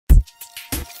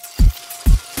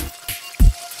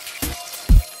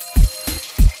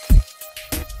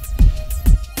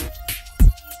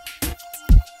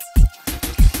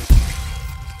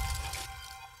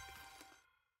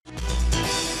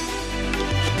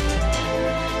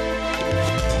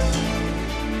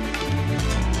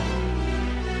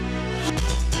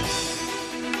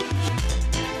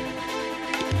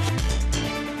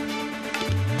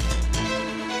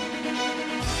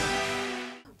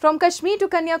From Kashmir to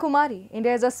Kanyakumari,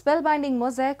 India is a spellbinding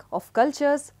mosaic of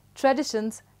cultures,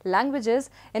 traditions, languages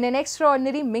in an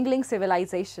extraordinary mingling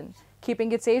civilization.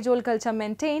 Keeping its age-old culture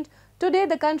maintained, today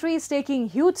the country is taking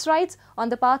huge strides on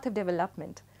the path of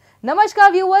development.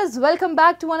 Namaskar viewers, welcome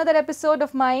back to another episode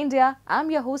of My India. I'm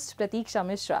your host Pratiksha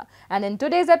Mishra, and in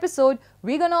today's episode,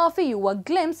 we're going to offer you a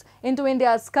glimpse into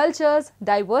India's cultures,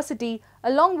 diversity,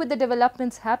 along with the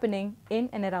developments happening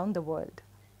in and around the world.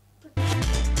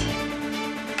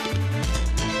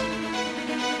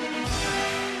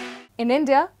 In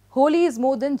India, Holi is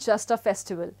more than just a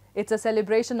festival. It's a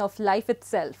celebration of life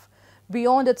itself.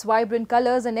 Beyond its vibrant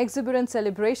colors and exuberant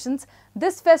celebrations,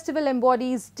 this festival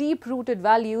embodies deep-rooted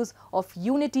values of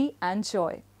unity and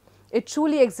joy. It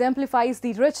truly exemplifies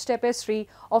the rich tapestry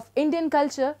of Indian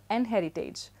culture and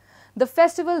heritage. The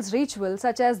festival's rituals,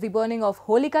 such as the burning of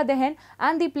Holika Dahan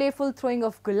and the playful throwing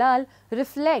of Gulal,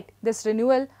 reflect this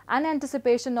renewal and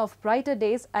anticipation of brighter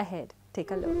days ahead. Take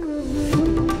a look.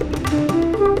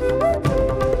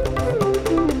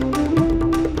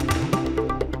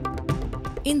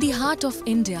 In the heart of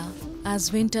India,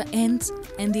 as winter ends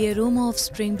and the aroma of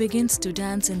spring begins to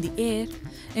dance in the air,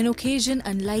 an occasion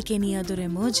unlike any other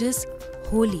emerges,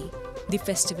 Holi, the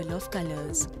festival of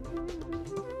colours.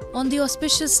 On the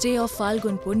auspicious day of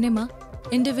Falgun Purnima,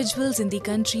 individuals in the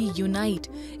country unite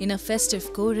in a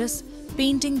festive chorus,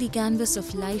 painting the canvas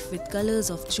of life with colours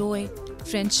of joy,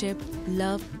 friendship,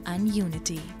 love and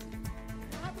unity.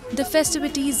 The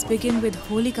festivities begin with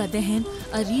Holika Dahan,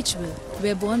 a ritual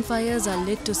where bonfires are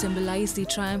lit to symbolize the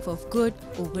triumph of good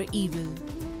over evil.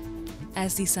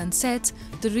 As the sun sets,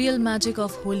 the real magic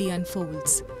of Holi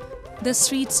unfolds. The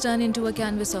streets turn into a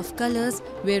canvas of colors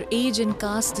where age and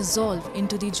caste dissolve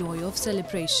into the joy of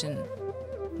celebration.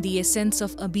 The essence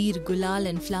of abir, gulal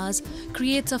and flowers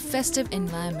creates a festive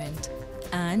environment.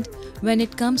 And when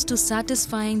it comes to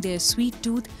satisfying their sweet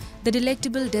tooth, the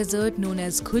delectable dessert known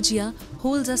as Gujia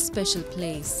holds a special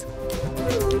place.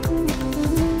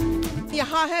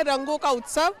 यहाँ है रंगों का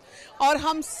उत्सव और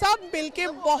हम सब मिलके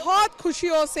बहुत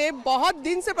खुशियों से बहुत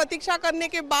दिन से प्रतीक्षा करने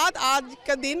के बाद आज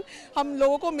का दिन हम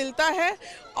लोगों को मिलता है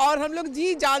और हम लोग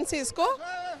जी जान से इसको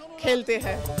खेलते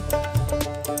हैं.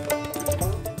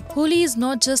 Holi is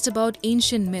not just about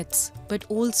ancient myths, but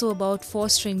also about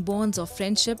fostering bonds of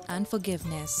friendship and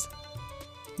forgiveness.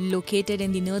 Located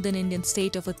in the northern Indian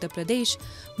state of Uttar Pradesh,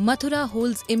 Mathura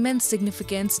holds immense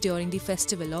significance during the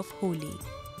festival of Holi.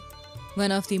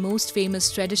 One of the most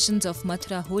famous traditions of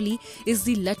Mathura Holi is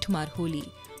the Latmar Holi,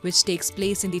 which takes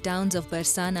place in the towns of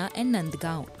Barsana and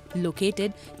Nandgaon,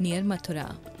 located near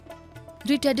Mathura.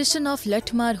 The tradition of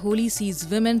Latmar Holi sees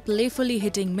women playfully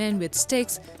hitting men with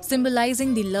sticks,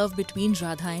 symbolizing the love between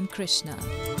Radha and Krishna.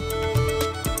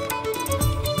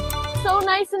 So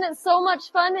nice and it's so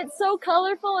much fun. It's so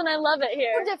colorful and I love it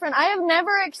here. So different. I have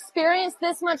never experienced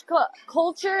this much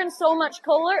culture and so much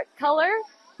color.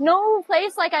 No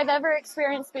place like I've ever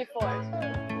experienced before.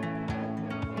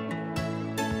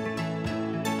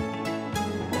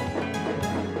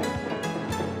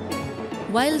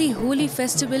 While the Holi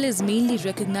festival is mainly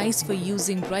recognized for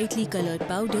using brightly colored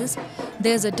powders,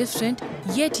 there's a different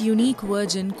yet unique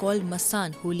version called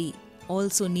Masan Holi,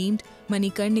 also named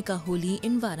Manikarnika Holi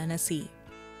in Varanasi.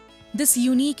 This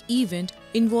unique event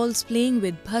involves playing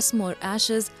with bhasm or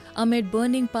ashes amid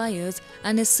burning pyres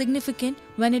and is significant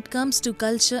when it comes to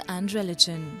culture and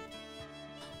religion.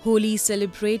 Holi is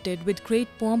celebrated with great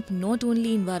pomp not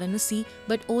only in Varanasi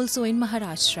but also in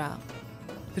Maharashtra.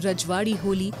 Rajwadi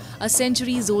Holi, a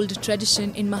centuries-old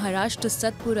tradition in Maharashtra's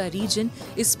Satpura region,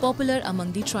 is popular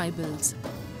among the tribals.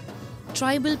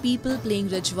 Tribal people playing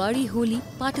Rajwadi Holi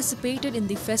participated in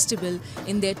the festival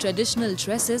in their traditional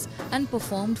dresses and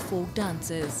performed folk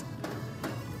dances.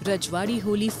 Rajwadi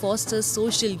Holi fosters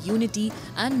social unity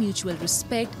and mutual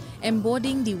respect,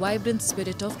 embodying the vibrant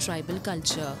spirit of tribal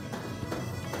culture.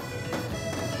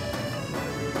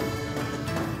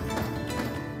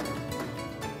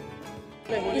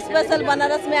 Special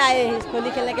Banaras में आए हैं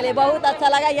होली खेलने के लिए. बहुत अच्छा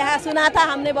लगा. यहाँ सुना था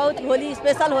हमने बहुत होली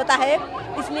स्पेशल होता है,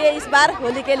 इसलिए इस बार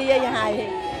होली के लिए यहाँ आए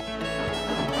हैं.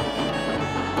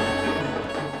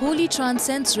 Holi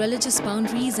transcends religious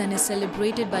boundaries and is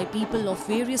celebrated by people of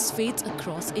various faiths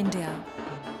across India.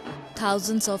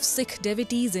 Thousands of Sikh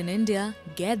devotees in India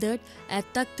gathered at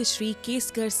Takht Shri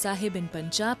Kesgar Sahib in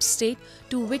Punjab state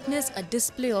to witness a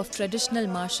display of traditional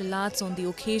martial arts on the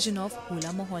occasion of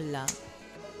Hola Mohalla.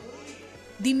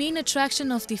 The main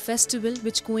attraction of the festival,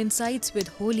 which coincides with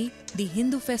Holi, the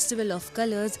Hindu festival of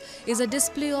colours, is a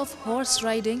display of horse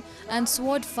riding and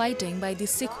sword fighting by the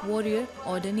Sikh warrior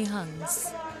order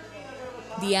Nihangs.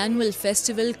 The annual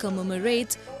festival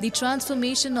commemorates the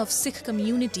transformation of Sikh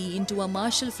community into a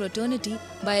martial fraternity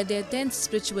by their 10th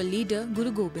spiritual leader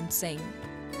Guru Gobind Singh.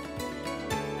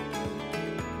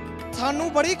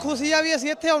 ਸਾਨੂੰ ਬੜੀ ਖੁਸ਼ੀ ਆ ਵੀ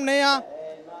ਅਸੀਂ ਇੱਥੇ ਆਉਨੇ ਆ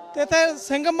ਤੇ ਇੱਥੇ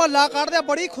ਸਿੰਘ ਮਹੱਲਾ ਕੱਢਦੇ ਆ,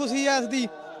 ਬੜੀ ਖੁਸ਼ੀ ਆ ਇਸ ਦੀ।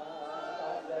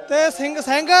 ਤੇ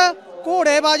ਸਿੰਘ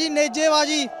ਘੋੜੇਬਾਜੀ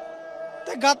ਨੇਜੇਬਾਜੀ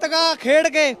ਤੇ ਗੱਤਕਾ ਖੇਡ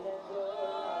ਕੇ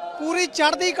ਪੂਰੀ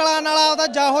ਚੜ੍ਹਦੀ ਕਲਾ ਨਾਲ ਆਪਦਾ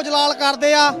ਜਾਹੋ ਜਲਾਲ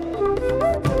ਕਰਦੇ ਆ।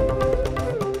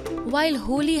 While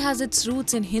Holi has its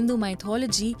roots in Hindu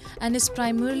mythology and is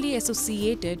primarily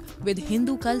associated with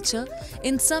Hindu culture,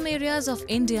 in some areas of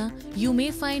India, you may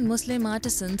find Muslim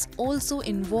artisans also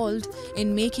involved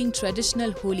in making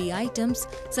traditional Holi items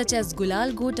such as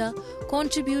Gulal Gota,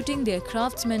 contributing their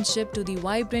craftsmanship to the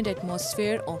vibrant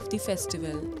atmosphere of the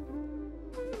festival.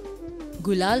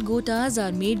 Gulal Gotas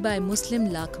are made by Muslim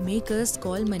lak makers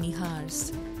called manihars.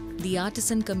 The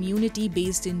artisan community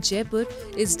based in Jaipur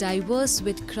is diverse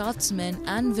with craftsmen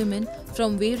and women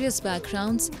from various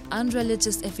backgrounds and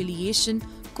religious affiliation,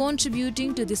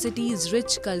 contributing to the city's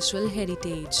rich cultural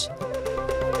heritage.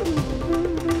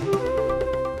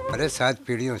 हमारे 7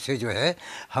 पीढ़ियों से जो है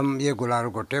हम ये गुलाल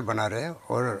गोटे बना रहे हैं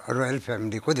और रॉयल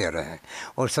फैमिली को दे रहे हैं।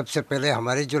 और सबसे पहले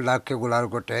हमारे जो लाख के गुलाल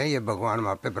गोटे हैं ये भगवान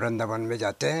वहाँ पे वृंदावन में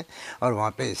जाते हैं और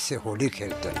वहाँ पे इससे होली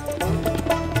खेलते हैं।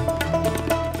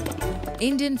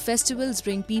 Indian festivals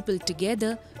bring people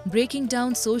together, breaking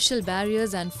down social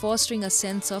barriers and fostering a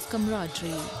sense of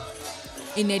camaraderie.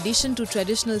 In addition to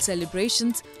traditional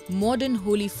celebrations, modern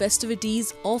Holi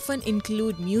festivities often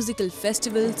include musical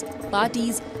festivals,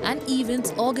 parties, and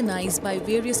events organized by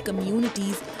various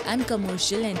communities and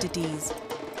commercial entities.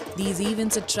 These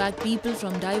events attract people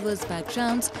from diverse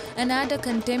backgrounds and add a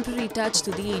contemporary touch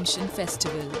to the ancient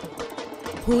festival.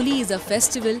 Holi is a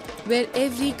festival where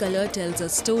every color tells a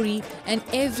story and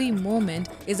every moment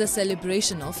is a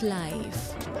celebration of life.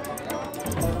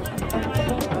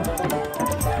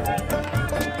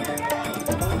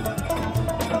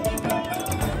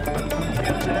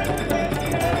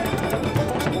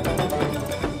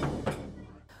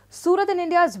 Surat in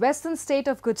India's western state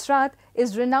of Gujarat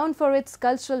is renowned for its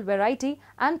cultural variety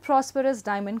and prosperous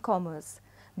diamond commerce.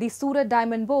 The Surat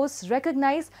Diamond Bourse,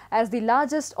 recognized as the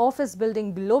largest office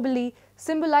building globally,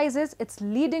 symbolizes its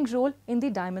leading role in the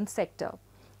diamond sector.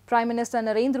 Prime Minister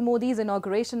Narendra Modi's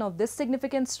inauguration of this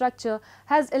significant structure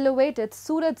has elevated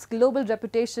Surat's global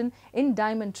reputation in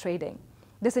diamond trading.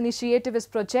 This initiative is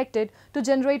projected to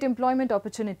generate employment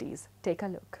opportunities. Take a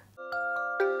look.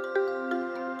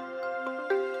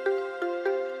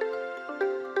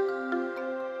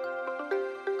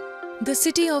 The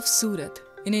city of Surat,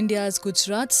 in India's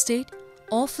Gujarat state,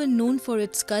 often known for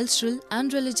its cultural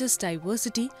and religious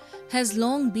diversity, has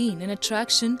long been an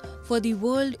attraction for the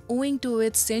world owing to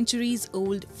its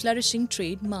centuries-old flourishing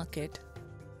trade market.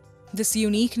 This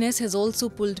uniqueness has also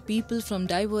pulled people from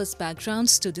diverse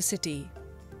backgrounds to the city.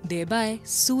 Thereby,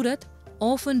 Surat,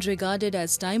 often regarded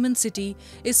as Diamond City,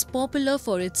 is popular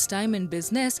for its diamond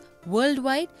business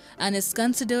worldwide and is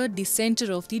considered the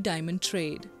center of the diamond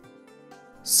trade.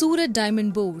 Surat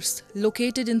Diamond Bourse,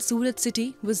 located in Surat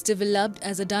city, was developed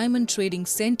as a diamond trading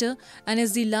center and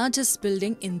is the largest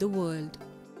building in the world.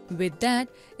 With that,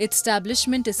 its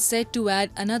establishment is said to add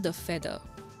another feather.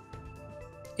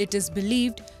 It is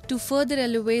believed to further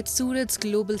elevate Surat's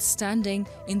global standing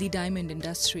in the diamond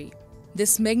industry.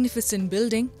 This magnificent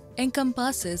building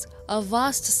encompasses a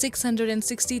vast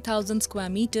 660,000 square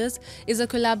meters, is a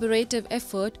collaborative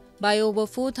effort by over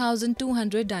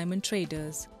 4,200 diamond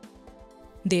traders.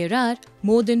 There are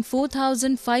more than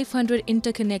 4,500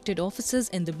 interconnected offices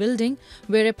in the building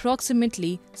where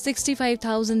approximately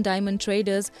 65,000 diamond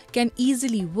traders can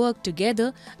easily work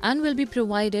together and will be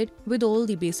provided with all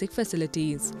the basic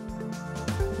facilities.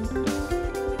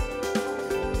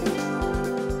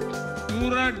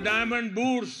 Surat diamond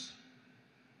bourse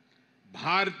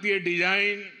भारतीय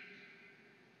design,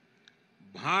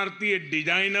 भारतीय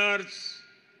designers,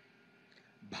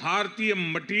 भारतीय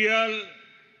material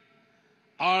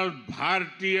और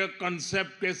भारतीय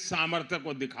concept के सामर्थ्य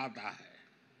को दिखाता है।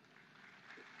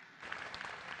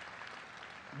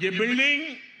 ये बिल्डिंग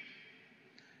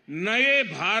नए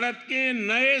भारत के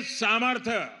नए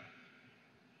सामर्थ्य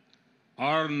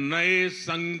और नए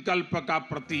संकल्प का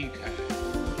प्रतीक है।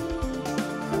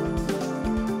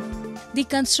 The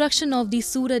construction of the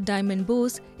Surat Diamond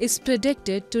Bourse is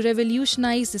predicted to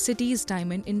revolutionize the city's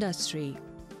diamond industry.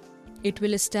 It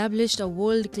will establish a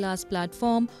world-class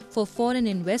platform for foreign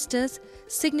investors,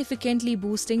 significantly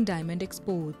boosting diamond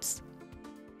exports.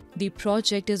 The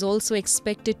project is also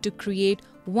expected to create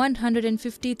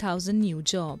 150,000 new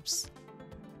jobs.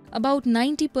 About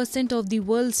 90% of the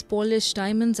world's polished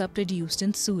diamonds are produced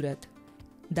in Surat.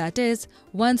 That is,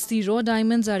 once the raw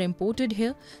diamonds are imported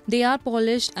here, they are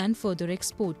polished and further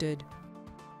exported.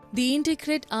 The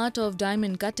intricate art of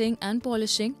diamond cutting and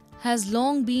polishing has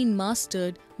long been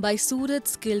mastered by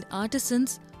Surat's skilled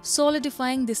artisans,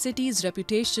 solidifying the city's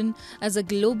reputation as a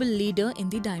global leader in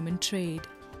the diamond trade.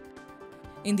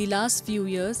 In the last few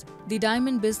years, the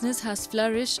diamond business has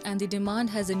flourished and the demand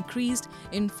has increased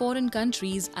in foreign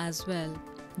countries as well,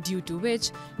 due to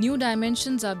which new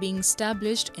dimensions are being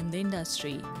established in the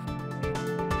industry.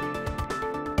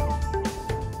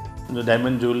 जो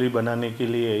diamond jewellery बनाने के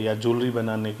लिए या jewellery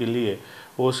बनाने के लिए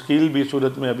वो skill भी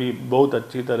सूरत में अभी बहुत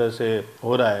अच्छी तरह से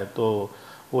हो रहा है, तो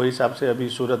वो हिसाब से अभी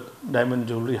सूरत डायमंड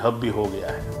ज्वेलरी हब भी हो गया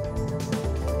है.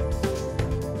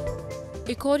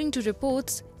 According to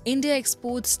reports, India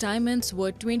exports diamonds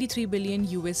worth $23 billion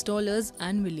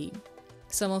annually.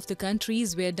 Some of the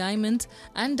countries where diamonds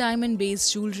and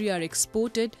diamond-based jewelry are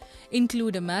exported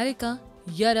include America,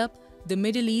 Europe, the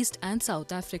Middle East and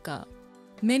South Africa.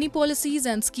 Many policies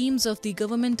and schemes of the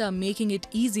government are making it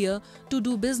easier to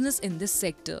do business in this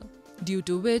sector, due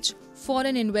to which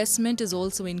foreign investment is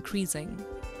also increasing.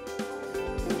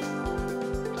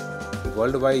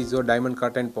 World wise जो diamond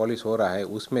cut and polish हो रहा है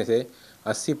उसमें से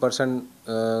 80%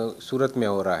 सूरत में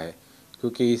हो रहा है,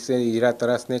 क्योंकि इससे हीरा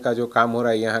तराशने का जो काम हो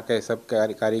रहा है यहाँ के सब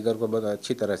कारीगर को बहुत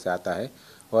अच्छी तरह से आता है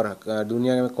और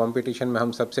दुनिया में कंपटीशन में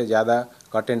हम सबसे ज़्यादा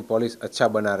कट एंड पॉलिश अच्छा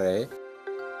बना रहे हैं.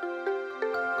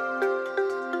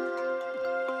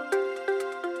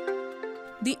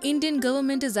 The Indian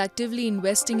government is actively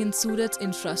investing in Surat's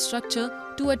infrastructure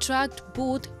to attract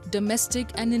both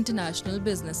domestic and international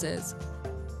businesses.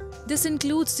 This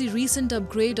includes the recent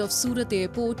upgrade of Surat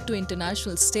Airport to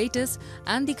international status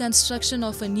and the construction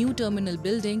of a new terminal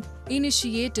building,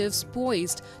 initiatives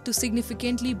poised to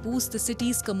significantly boost the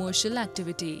city's commercial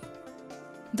activity.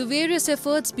 The various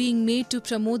efforts being made to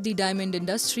promote the diamond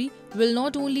industry will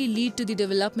not only lead to the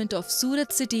development of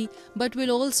Surat city but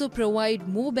will also provide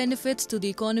more benefits to the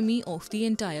economy of the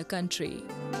entire country.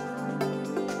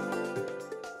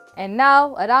 And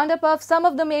now, a roundup of some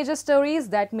of the major stories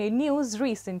that made news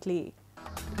recently.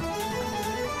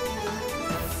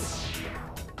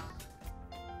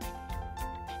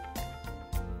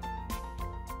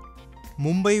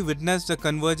 Mumbai witnessed a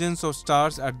convergence of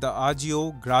stars at the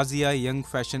Agio Grazia Young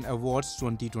Fashion Awards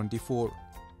 2024.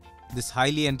 This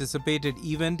highly anticipated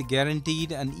event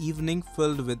guaranteed an evening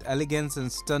filled with elegance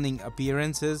and stunning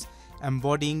appearances,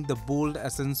 embodying the bold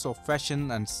essence of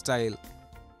fashion and style.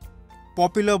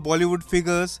 Popular Bollywood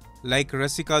figures like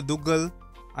Rasika Duggal,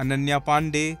 Ananya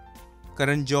Pandey,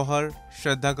 Karan Johar,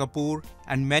 Shraddha Kapoor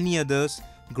and many others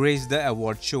graced the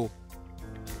award show.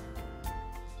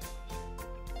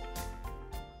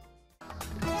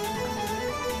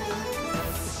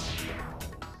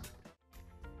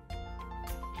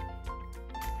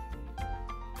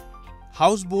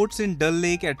 Houseboats in Dal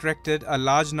Lake attracted a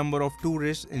large number of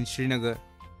tourists in Srinagar.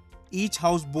 Each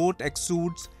houseboat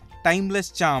exudes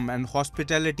timeless charm and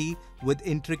hospitality with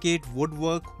intricate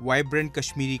woodwork, vibrant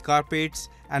Kashmiri carpets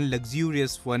and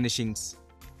luxurious furnishings.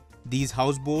 These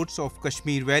houseboats of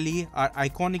Kashmir Valley are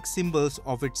iconic symbols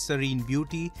of its serene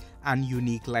beauty and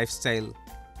unique lifestyle.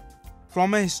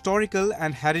 From a historical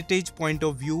and heritage point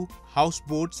of view,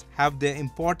 houseboats have their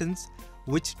importance,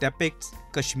 which depicts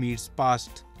Kashmir's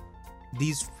past.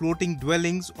 These floating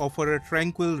dwellings offer a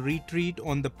tranquil retreat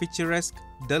on the picturesque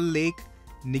Dal Lake,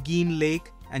 Nigeen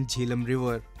Lake and Jhelum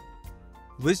River.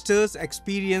 Visitors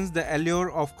experience the allure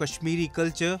of Kashmiri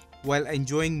culture while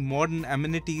enjoying modern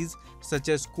amenities such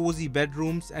as cozy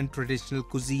bedrooms and traditional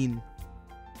cuisine.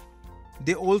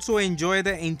 They also enjoy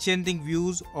the enchanting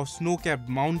views of snow-capped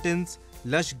mountains,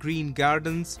 lush green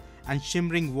gardens and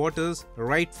shimmering waters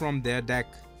right from their deck.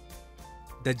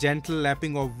 The gentle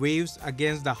lapping of waves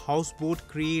against the houseboat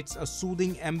creates a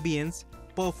soothing ambience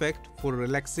perfect for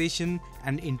relaxation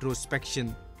and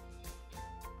introspection.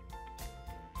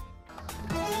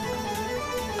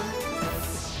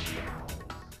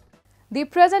 The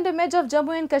present image of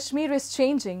Jammu and Kashmir is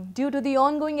changing due to the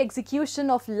ongoing execution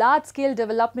of large-scale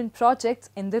development projects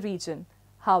in the region.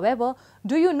 However,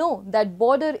 do you know that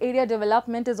border area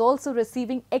development is also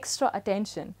receiving extra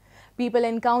attention? People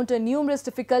encounter numerous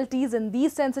difficulties in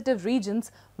these sensitive regions,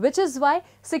 which is why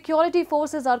security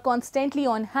forces are constantly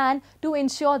on hand to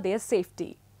ensure their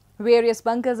safety. Various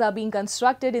bunkers are being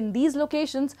constructed in these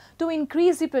locations to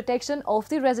increase the protection of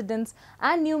the residents,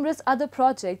 and numerous other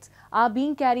projects are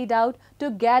being carried out to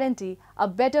guarantee a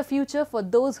better future for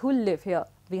those who live here.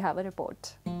 We have a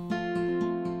report.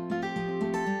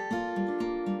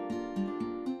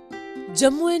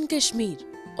 Jammu and Kashmir,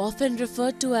 often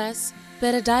referred to as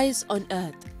Paradise on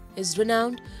Earth, is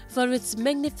renowned for its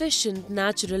magnificent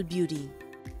natural beauty.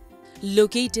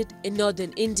 Located in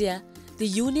northern India, the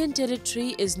Union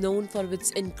Territory is known for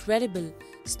its incredible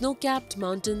snow-capped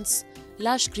mountains,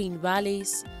 lush green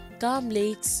valleys, calm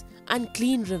lakes, and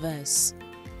clean rivers.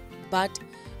 But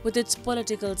with its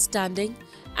political standing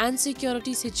and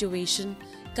security situation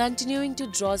continuing to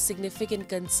draw significant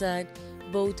concern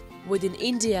both within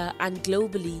India and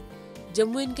globally,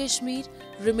 Jammu and Kashmir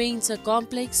remains a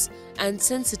complex and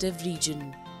sensitive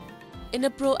region. In a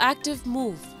proactive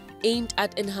move aimed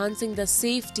at enhancing the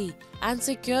safety and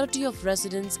security of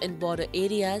residents in border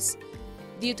areas,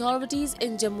 the authorities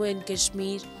in Jammu and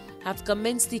Kashmir have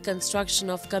commenced the construction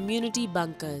of community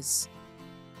bunkers.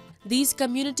 These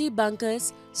community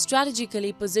bunkers,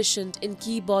 strategically positioned in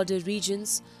key border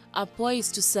regions, are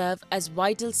poised to serve as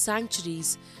vital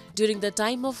sanctuaries during the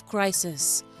time of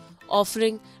crisis,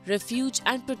 offering refuge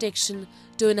and protection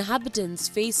to inhabitants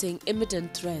facing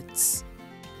imminent threats.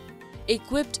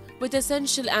 Equipped with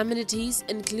essential amenities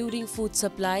including food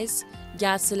supplies,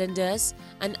 gas cylinders,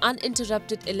 and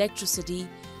uninterrupted electricity,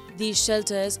 these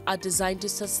shelters are designed to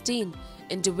sustain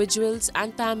individuals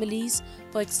and families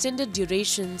for extended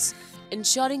durations,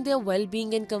 ensuring their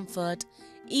well-being and comfort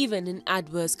even in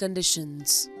adverse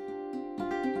conditions.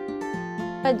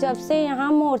 जब से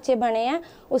यहाँ मोर्चे बने हैं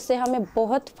उससे हमें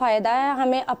बहुत फ़ायदा है।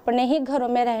 हमें अपने ही घरों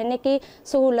में रहने की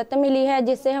सहूलत मिली है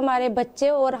जिससे हमारे बच्चे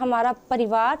और हमारा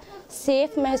परिवार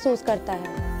सेफ महसूस करता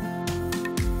है।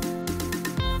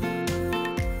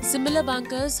 Similar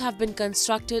bunkers have been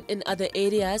constructed in other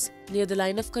areas near the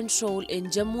line of control in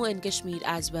Jammu and Kashmir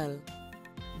as well.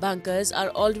 Bunkers are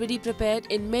already prepared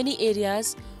in many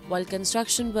areas while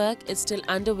construction work is still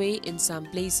underway in some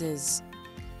places.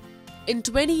 In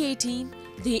 2018,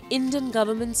 the Indian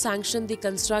government sanctioned the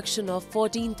construction of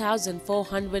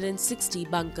 14,460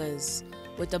 bunkers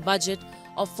with a budget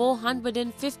of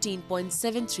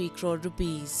 415.73 crore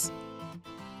rupees.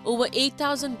 Over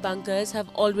 8,000 bunkers have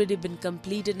already been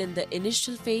completed in the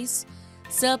initial phase,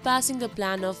 surpassing the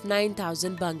plan of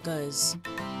 9,000 bunkers.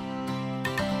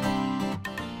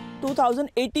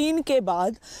 2018 के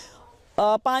बाद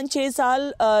 5-6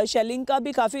 साल shelling का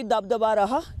भी काफ़ी दबदबा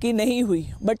रहा कि नहीं हुई,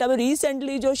 बट अब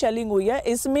रिसेंटली जो शेलिंग हुई है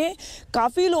इसमें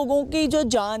काफ़ी लोगों की जो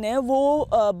जान है वो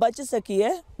बच सकी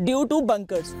है due to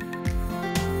bunkers.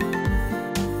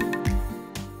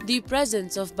 The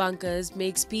presence of bunkers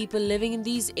makes people living in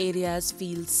these areas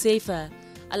feel safer,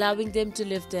 allowing them to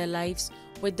live their lives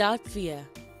without fear.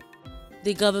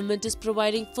 The government is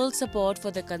providing full support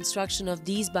for the construction of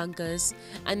these bunkers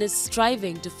and is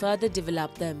striving to further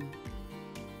develop them.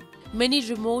 Many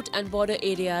remote and border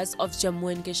areas of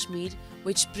Jammu and Kashmir,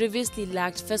 which previously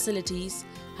lacked facilities,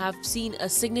 have seen a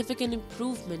significant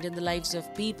improvement in the lives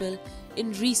of people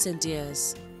in recent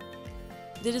years.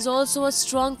 There is also a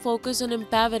strong focus on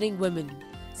empowering women,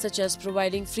 such as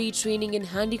providing free training in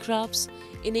handicrafts,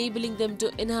 enabling them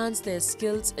to enhance their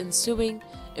skills in sewing,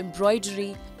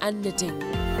 embroidery and knitting.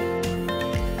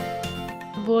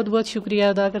 बहुत बहुत शुक्रिया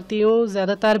अदा करती हूँ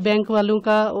ज़्यादातर bank वालों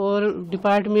का और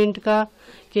डिपार्टमेंट का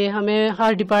कि हमें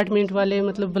हर डिपार्टमेंट वाले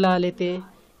मतलब बुला लेते हैं,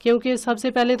 क्योंकि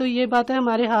सबसे पहले तो ये बात है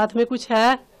हमारे हाथ में कुछ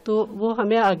है तो वो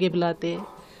हमें आगे बुलाते हैं,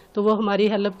 तो वो हमारी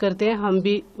हेल्प करते हैं, हम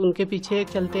भी उनके पीछे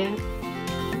चलते हैं.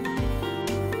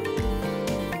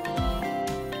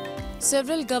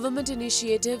 Several government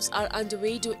initiatives are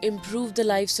underway to improve the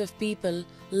lives of people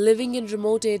living in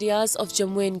remote areas of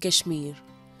Jammu and Kashmir.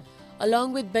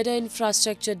 Along with better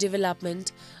infrastructure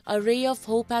development, a ray of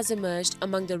hope has emerged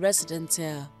among the residents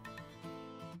here.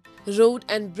 Road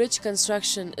and bridge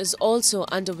construction is also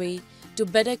underway to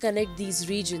better connect these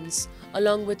regions,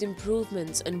 along with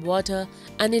improvements in water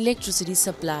and electricity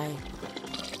supply.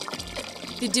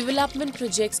 The development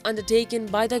projects undertaken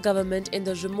by the government in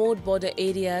the remote border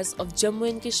areas of Jammu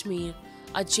and Kashmir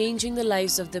are changing the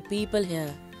lives of the people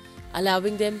here,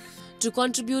 allowing them to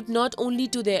contribute not only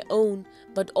to their own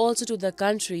but also to the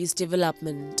country's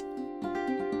development.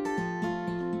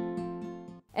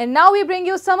 And now we bring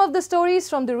you some of the stories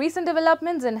from the recent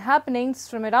developments and happenings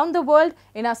from around the world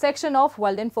in our section of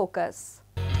World in Focus.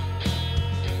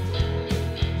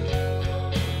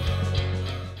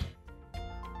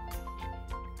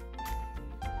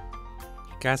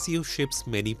 Casio ships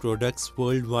many products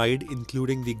worldwide,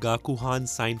 including the Gakuhan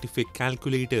scientific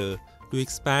calculator, to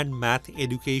expand math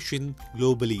education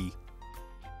globally.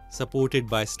 Supported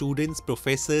by students,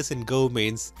 professors and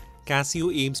governments,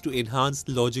 Casio aims to enhance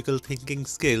logical thinking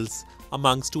skills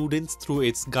among students through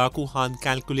its Gakuhan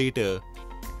calculator.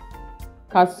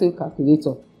 Casio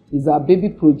calculator is our baby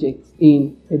project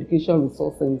in Education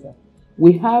Resource Center.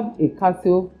 We have a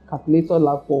Casio calculator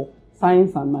lab for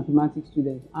science and mathematics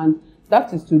students, and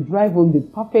that is to drive home the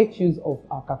perfect use of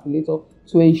our calculator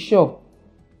to ensure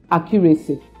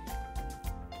accuracy.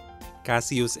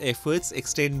 Casio's efforts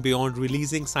extend beyond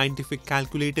releasing scientific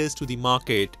calculators to the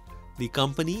market. The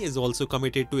company is also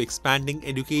committed to expanding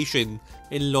education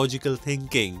in logical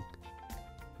thinking.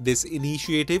 This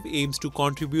initiative aims to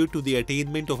contribute to the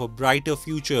attainment of a brighter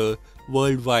future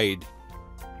worldwide.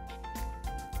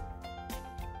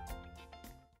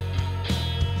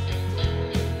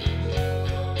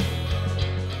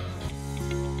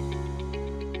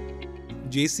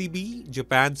 JCB,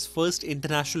 Japan's first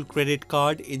international credit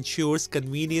card, ensures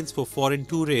convenience for foreign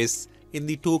tourists in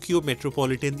the Tokyo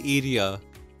metropolitan area.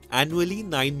 Annually,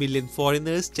 9 million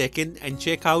foreigners check in and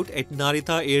check out at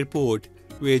Narita Airport,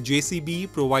 where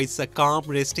JCB provides a calm,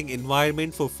 resting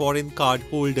environment for foreign card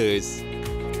holders.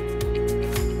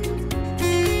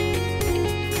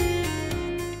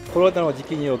 コロナの時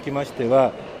期におきまして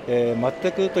は、全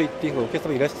くと言っていいほどお客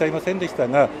様いらっしゃいませんでした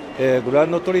が、ご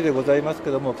覧の通りでございます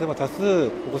けども、お客様多数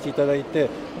お越しいただいて、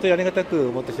本当にありがたく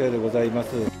思った次第でございます。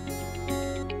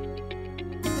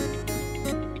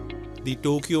The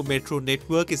Tokyo Metro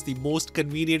network is the most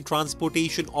convenient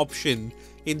transportation option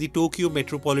in the Tokyo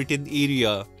metropolitan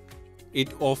area. It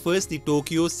offers the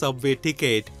Tokyo subway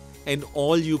ticket and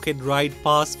all-you-can-ride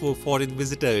pass for foreign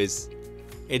visitors.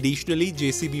 Additionally,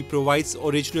 JCB provides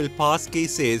original pass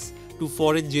cases to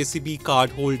foreign JCB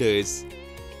card holders.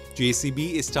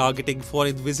 JCB is targeting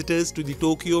foreign visitors to the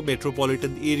Tokyo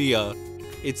metropolitan area.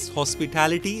 Its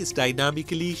hospitality is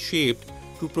dynamically shaped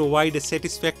to provide a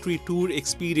satisfactory tour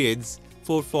experience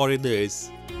for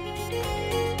foreigners.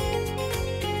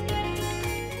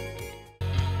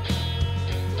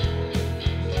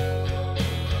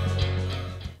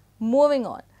 Moving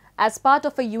on, as part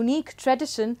of a unique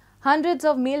tradition, hundreds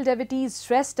of male devotees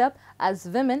dressed up as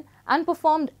women and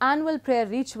performed annual prayer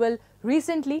ritual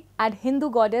recently at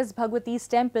Hindu goddess Bhagwati's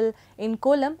temple in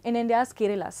Kollam in India's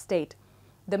Kerala state.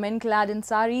 The men clad in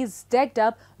saris decked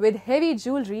up with heavy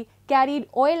jewelry carried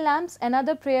oil lamps and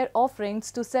other prayer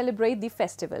offerings to celebrate the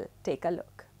festival. Take a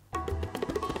look.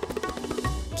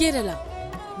 Kerala,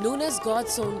 known as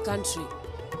God's own country,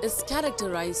 is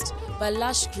characterized by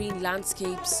lush green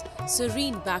landscapes,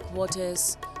 serene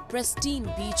backwaters, pristine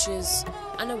beaches,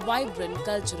 and a vibrant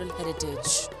cultural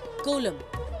heritage. Kollam,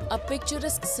 a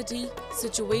picturesque city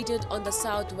situated on the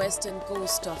southwestern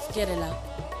coast of Kerala,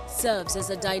 serves as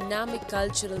a dynamic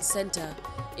cultural center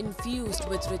infused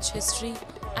with rich history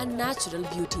and natural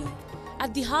beauty.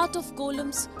 At the heart of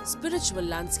Kollam's spiritual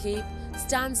landscape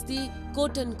stands the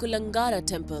Kotankulangara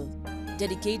temple,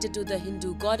 dedicated to the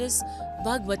Hindu goddess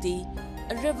Bhagwati,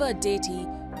 a river deity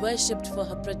worshipped for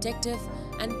her protective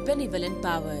and benevolent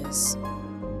powers.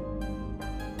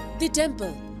 The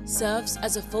temple serves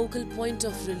as a focal point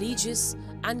of religious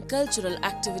and cultural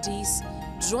activities,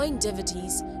 drawing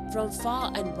devotees from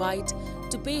far and wide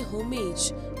to pay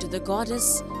homage to the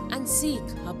goddess and seek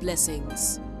her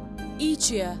blessings.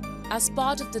 Each year, as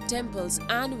part of the temple's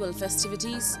annual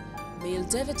festivities, male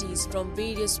devotees from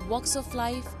various walks of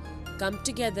life come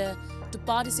together to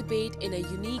participate in a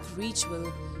unique ritual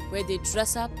where they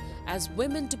dress up as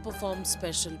women to perform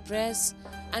special prayers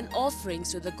and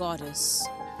offerings to the goddess.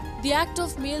 The act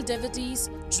of male devotees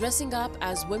dressing up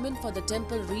as women for the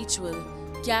temple ritual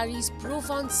carries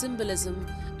profound symbolism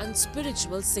and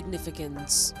spiritual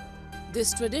significance.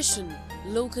 This tradition,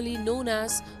 locally known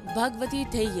as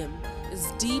Bhagwati Theyyam,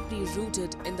 is deeply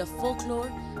rooted in the folklore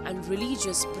and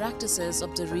religious practices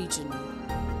of the region.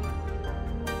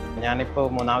 ഞാനിപ്പോൾ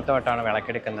മൂന്നാമത്തെ വട്ടമാണ്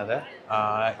വിളക്കെടുക്കുന്നത്.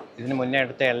 ഇതിന് മുന്നേ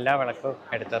എടുത്ത എല്ലാ വിളക്കും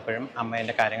എടുത്തപ്പോഴും അമ്മ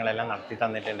എൻ്റെ കാര്യങ്ങളെല്ലാം നടത്തി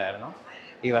തന്നിട്ടുണ്ടായിരുന്നു.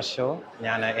 ഈ വർഷവും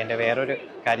ഞാൻ എൻ്റെ വേറൊരു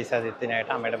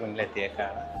കാര്യസാധ്യത്തിനായിട്ട് അമ്മയുടെ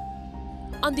മുന്നിലെത്തിയേക്കാണ്.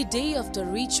 On the day of the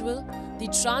ritual, the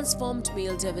transformed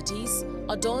male devotees,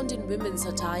 adorned in women's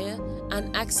attire and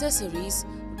accessories,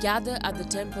 gather at the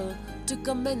temple to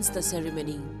commence the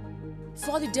ceremony.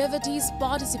 For the devotees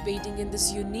participating in this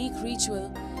unique ritual,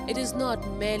 it is not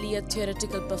merely a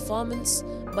theoretical performance,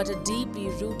 but a deeply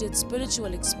rooted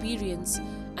spiritual experience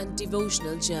and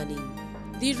devotional journey.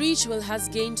 The ritual has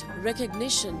gained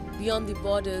recognition beyond the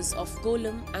borders of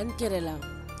Kollam and Kerala,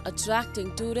 attracting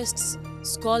tourists,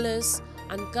 scholars,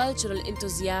 and cultural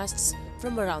enthusiasts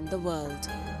from around the world.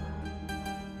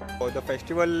 The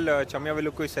festival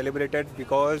Chamyavelukku is celebrated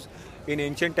because in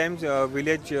ancient times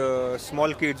village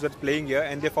small kids were playing here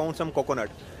and they found some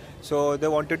coconut. So they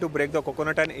wanted to break the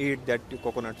coconut and eat that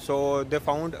coconut. So they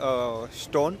found a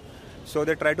stone. So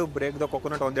they tried to break the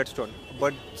coconut on that stone.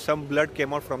 But some blood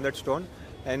came out from that stone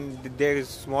and their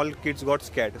small kids got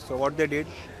scared. So what they did,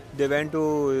 they went to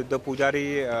the pujari,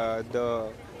 the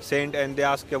saint, and they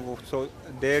asked. So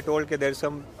they told that there is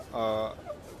some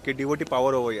devotee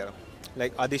power over here,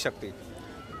 like Adi Shakti,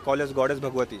 called as goddess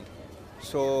Bhagwati.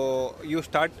 So you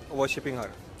start worshipping her.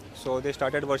 So they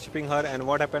started worshipping her, and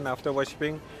what happened after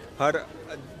worshipping her?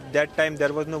 That time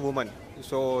there was no woman.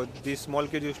 So these small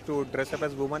kids used to dress up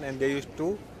as women, and they used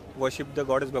to worship the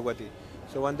goddess Bhagwati.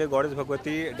 So one day goddess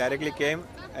Bhagwati directly came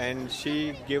and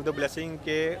she gave the blessing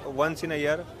that once in a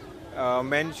year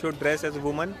men should dress as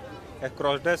women, as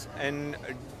cross dress, and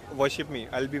worship me.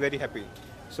 I'll be very happy.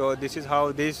 So this is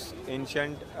how this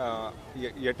ancient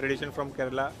tradition from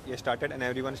Kerala started, and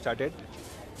everyone started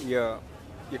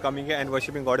coming here and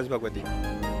worshipping goddess Bhagwati.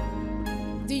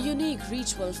 The unique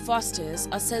ritual fosters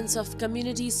a sense of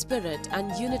community spirit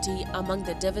and unity among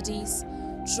the devotees,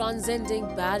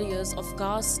 transcending barriers of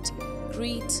caste,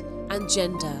 creed, and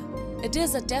gender. It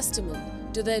is a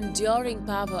testament to the enduring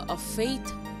power of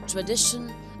faith,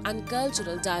 tradition, and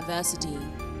cultural diversity.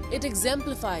 It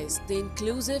exemplifies the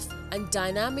inclusive and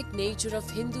dynamic nature of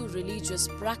Hindu religious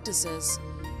practices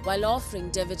while offering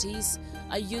devotees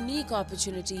a unique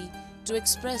opportunity to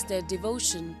express their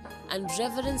devotion and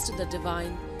reverence to the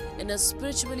divine in a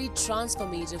spiritually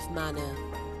transformative manner.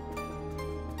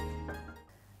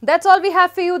 That's all we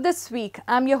have for you this week.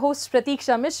 I'm your host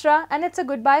Pratiksha Mishra, and it's a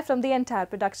goodbye from the entire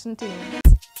production team.